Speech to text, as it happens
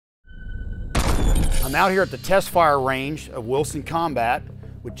I'm out here at the test fire range of Wilson Combat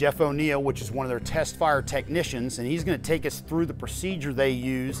with Jeff O'Neill, which is one of their test fire technicians, and he's going to take us through the procedure they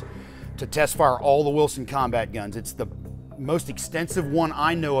use to test fire all the Wilson Combat guns. It's the most extensive one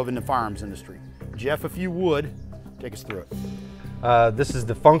I know of in the firearms industry. Jeff, if you would, take us through it. This is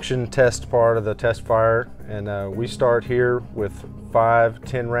the function test part of the test fire, and we start here with 5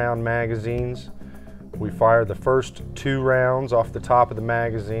 10-round magazines. We fire the first 2 rounds off the top of the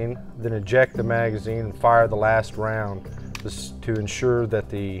magazine, then eject the magazine and fire the last round. This is to ensure that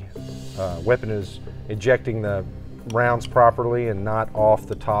the weapon is ejecting the rounds properly and not off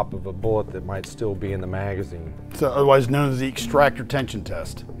the top of a bullet that might still be in the magazine. So otherwise known as the extractor tension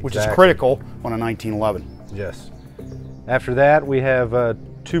test, which Exactly. is critical on a 1911. Yes. After that, we have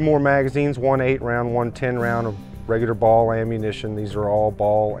 2 more magazines, one 8-round, one 10-round of regular ball ammunition. These are all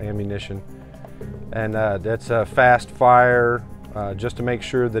ball ammunition. And that's a fast fire, just to make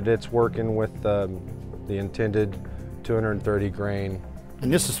sure that it's working with the intended 230 grain.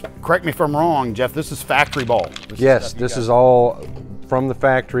 And this is, correct me if I'm wrong, Jeff, this is factory ball. Yes, this is all from the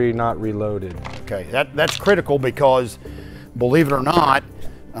factory, not reloaded. Okay, that's critical because, believe it or not,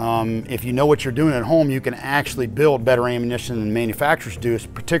 if you know what you're doing at home, you can actually build better ammunition than manufacturers do,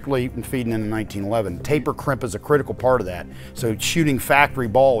 particularly in feeding in the 1911. Taper crimp is a critical part of that. So shooting factory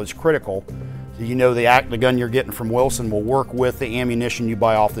ball is critical. So you know the gun you're getting from Wilson will work with the ammunition you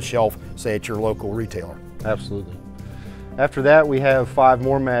buy off the shelf, say at your local retailer. Absolutely. After that, we have 5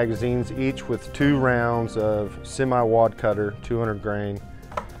 more magazines, each with 2 rounds of semi-wad cutter, 200 grain.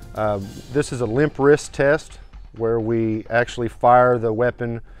 This is a limp wrist test, where we actually fire the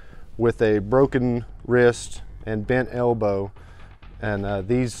weapon with a broken wrist and bent elbow. And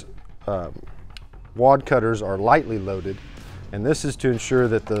these wad cutters are lightly loaded, and this is to ensure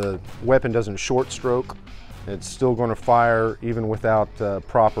that the weapon doesn't short stroke. It's still going to fire even without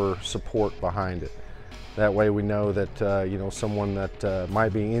proper support behind it. That way we know that you know, someone that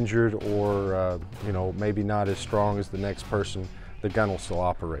might be injured or you know, maybe not as strong as the next person, the gun will still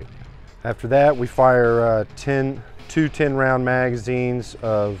operate. After that, we fire 2 10-round magazines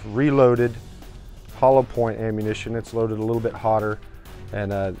of reloaded hollow point ammunition. It's loaded a little bit hotter,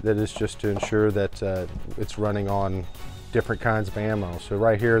 and that is just to ensure that it's running on different kinds of ammo. So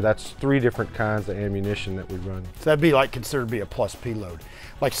right here, that's 3 different kinds of ammunition that we run. So that'd be like considered to be a plus P load,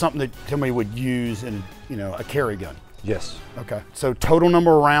 like something that somebody would use in, you know, a carry gun. Yes. Okay. So total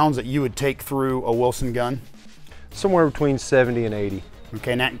number of rounds that you would take through a Wilson gun? Somewhere between 70 and 80.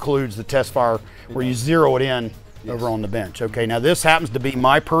 Okay, and that includes the test fire where you zero it in over on the bench. Okay, now this happens to be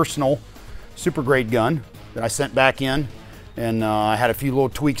my personal super grade gun that I sent back in, and I had a few little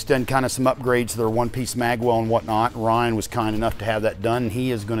tweaks done, kind of some upgrades to their one-piece magwell and whatnot. Ryan was kind enough to have that done, and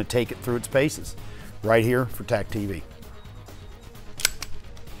he is going to take it through its paces right here for TAC TV.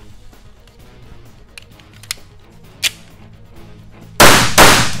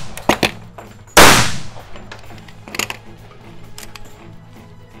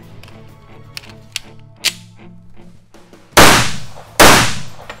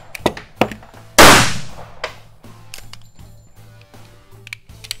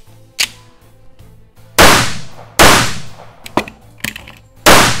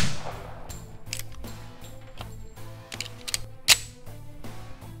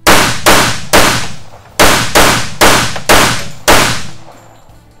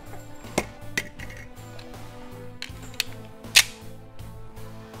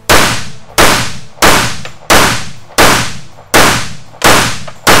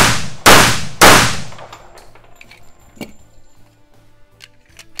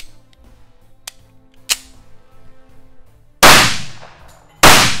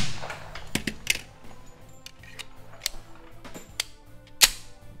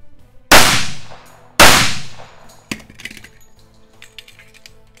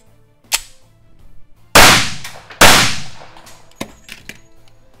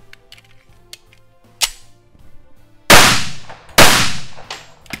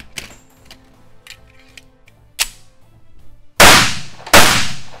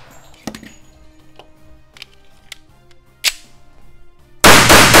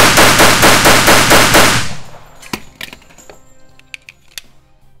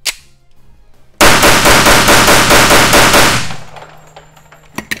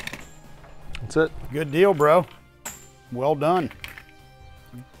 That's it. Good deal, bro. Well done.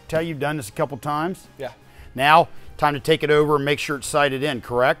 Tell you've done this a couple times. Yeah. Now, time to take it over and make sure it's sighted in,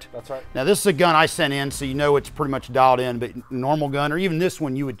 correct? That's right. Now this is a gun I sent in, so you know it's pretty much dialed in, but normal gun, or even this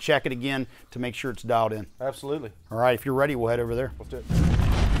one, you would check it again to make sure it's dialed in. Absolutely. All right, if you're ready, we'll head over there. Let's do it.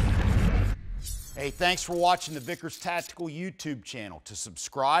 Hey, thanks for watching the Vickers Tactical YouTube channel. To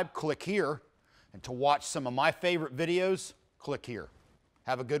subscribe, click here. And to watch some of my favorite videos, click here.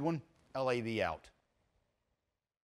 Have a good one. LAV out.